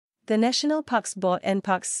The National Parks Board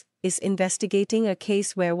 (NParks) is investigating a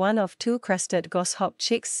case where one of two crested goshawk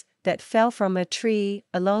chicks that fell from a tree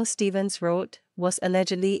along Stevens Road was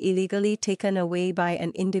allegedly illegally taken away by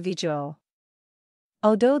an individual,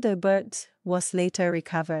 although the bird was later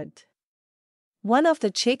recovered. One of the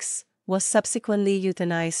chicks was subsequently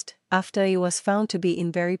euthanized after it was found to be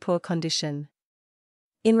in very poor condition.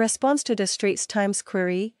 In response to the Straits Times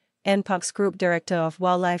query, NParks Group Director of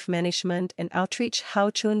Wildlife Management and Outreach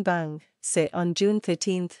Hao Chun Bang said on June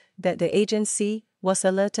 13 that the agency was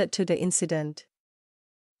alerted to the incident,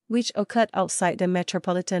 which occurred outside the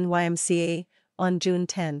Metropolitan YMCA on June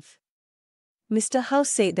 10. Mr. Hao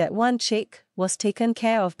said that one chick was taken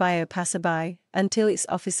care of by a passerby until its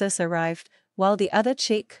officers arrived, while the other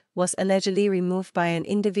chick was allegedly removed by an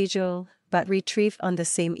individual but retrieved on the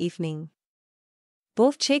same evening.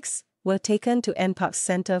 Both chicks were taken to NParks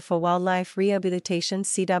Center for Wildlife Rehabilitation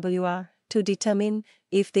 (CWR) to determine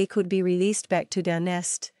if they could be released back to their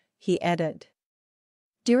nest, he added.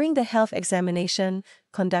 During the health examination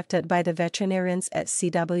conducted by the veterinarians at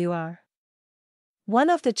CWR, one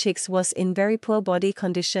of the chicks was in very poor body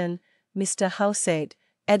condition, Mr. Hao said,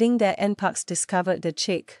 adding that NParks discovered the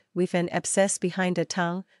chick with an abscess behind the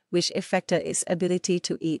tongue, which affected its ability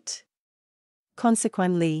to eat.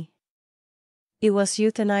 Consequently, it was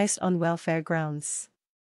euthanized on welfare grounds.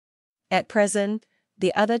 At present,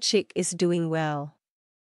 the other chick is doing well.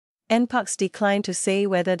 NParks declined to say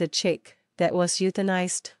whether the chick that was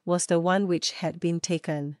euthanized was the one which had been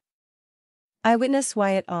taken. Eyewitness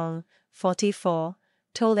Wyatt Ong, 44,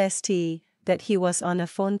 told ST that he was on a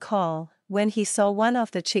phone call when he saw one of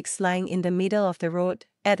the chicks lying in the middle of the road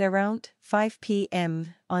at around 5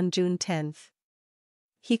 p.m. on June 10.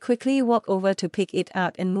 He quickly walked over to pick it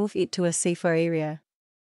up and move it to a safer area.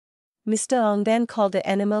 Mr. Ong then called the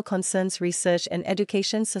Animal Concerns Research and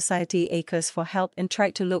Education Society ACRES for help and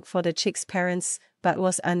tried to look for the chick's parents, but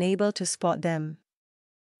was unable to spot them.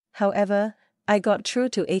 However, I got through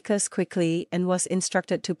to ACRES quickly and was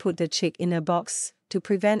instructed to put the chick in a box to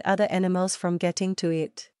prevent other animals from getting to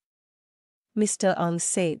it, Mr. Ong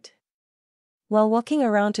said. While walking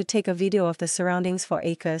around to take a video of the surroundings for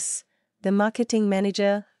ACRES, the marketing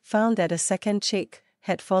manager found that a second chick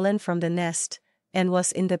had fallen from the nest and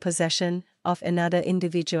was in the possession of another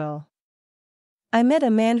individual. I met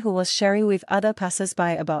a man who was sharing with other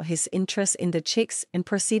passers-by about his interest in the chicks and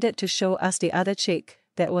proceeded to show us the other chick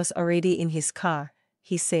that was already in his car,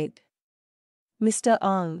 he said. Mr.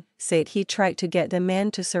 Ong said he tried to get the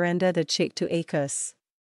man to surrender the chick to ACRES,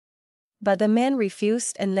 but the man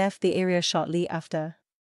refused and left the area shortly after.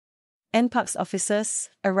 NParks officers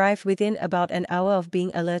arrived within about an hour of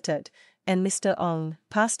being alerted, and Mr. Ong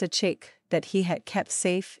passed the chick that he had kept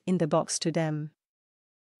safe in the box to them.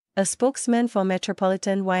 A spokesman for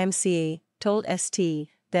Metropolitan YMCA told ST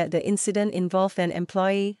that the incident involved an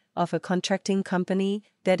employee of a contracting company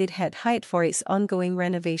that it had hired for its ongoing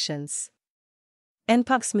renovations.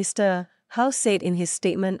 NParks Mr. Hao said in his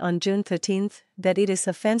statement on June 13 that it is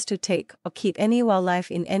offense to take or keep any wildlife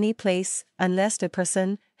in any place unless the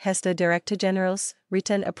person has the Director General's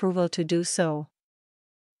written approval to do so.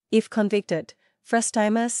 If convicted,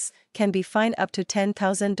 first-timers can be fined up to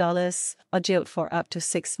 $10,000 or jailed for up to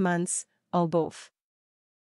 6 months, or both.